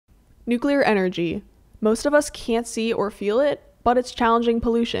Nuclear energy. Most of us can't see or feel it, but it's challenging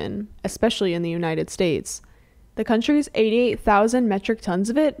pollution, especially in the United States. The country's 88,000 metric tons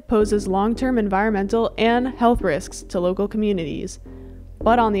of it poses long-term environmental and health risks to local communities.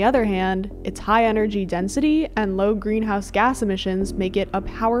 But on the other hand, its high energy density and low greenhouse gas emissions make it a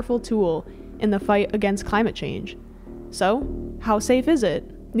powerful tool in the fight against climate change. So, how safe is it?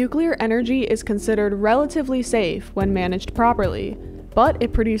 Nuclear energy is considered relatively safe when managed properly, but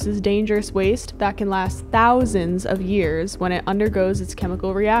it produces dangerous waste that can last thousands of years when it undergoes its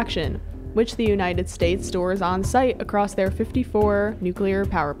chemical reaction, which the United States stores on site across their 54 nuclear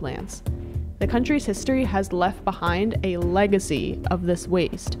power plants. The country's history has left behind a legacy of this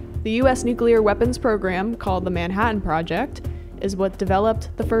waste. The U.S. nuclear weapons program, called the Manhattan Project, is what developed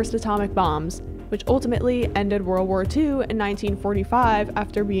the first atomic bombs, which ultimately ended World War II in 1945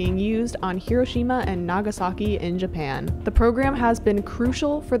 after being used on Hiroshima and Nagasaki in Japan. The program has been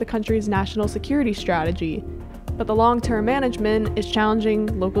crucial for the country's national security strategy, but the long-term management is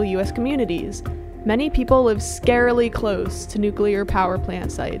challenging local U.S. communities. Many people live scarily close to nuclear power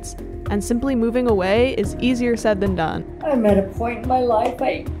plant sites, and simply moving away is easier said than done. I'm at a point in my life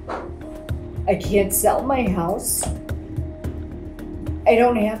I can't sell my house. I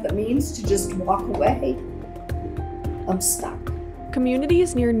don't have the means to just walk away. I'm stuck.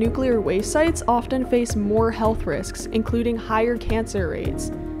 Communities near nuclear waste sites often face more health risks, including higher cancer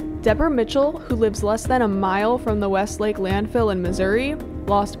rates. Deborah Mitchell, who lives less than a mile from the Westlake landfill in Missouri,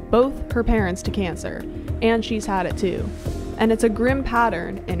 lost both her parents to cancer, and she's had it too. And it's a grim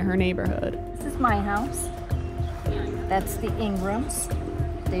pattern in her neighborhood. This is my house. That's the Ingrams.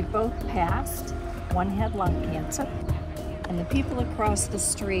 They both passed. One had lung cancer. And the people across the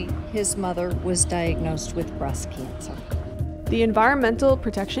street, his mother was diagnosed with breast cancer. The Environmental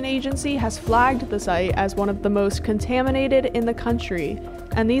Protection Agency has flagged the site as one of the most contaminated in the country,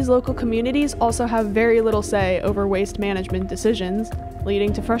 and these local communities also have very little say over waste management decisions,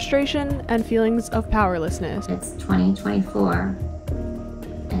 leading to frustration and feelings of powerlessness. It's 2024,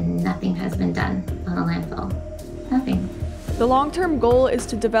 and nothing has been done on the landfill. Nothing. The long-term goal is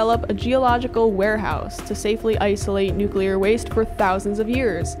to develop a geological warehouse to safely isolate nuclear waste for thousands of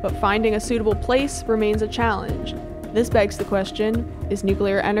years, but finding a suitable place remains a challenge. This begs the question, is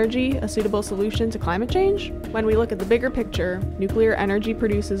nuclear energy a suitable solution to climate change? When we look at the bigger picture, nuclear energy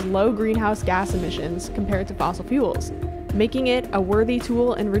produces low greenhouse gas emissions compared to fossil fuels, making it a worthy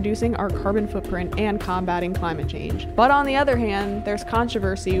tool in reducing our carbon footprint and combating climate change. But on the other hand, there's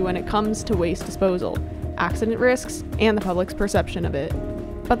controversy when it comes to waste disposal, accident risks, and the public's perception of it.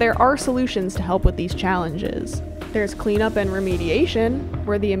 But there are solutions to help with these challenges. There's cleanup and remediation,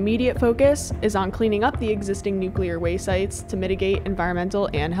 where the immediate focus is on cleaning up the existing nuclear waste sites to mitigate environmental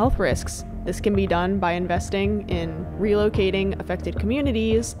and health risks. This can be done by investing in relocating affected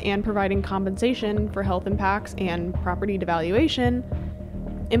communities and providing compensation for health impacts and property devaluation,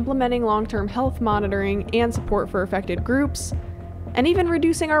 implementing long-term health monitoring and support for affected groups, and even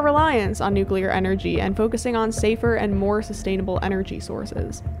reducing our reliance on nuclear energy and focusing on safer and more sustainable energy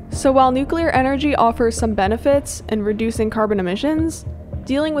sources. So while nuclear energy offers some benefits in reducing carbon emissions,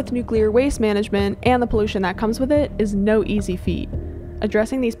 dealing with nuclear waste management and the pollution that comes with it is no easy feat.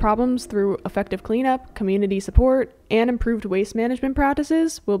 Addressing these problems through effective cleanup, community support, and improved waste management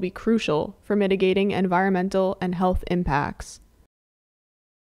practices will be crucial for mitigating environmental and health impacts.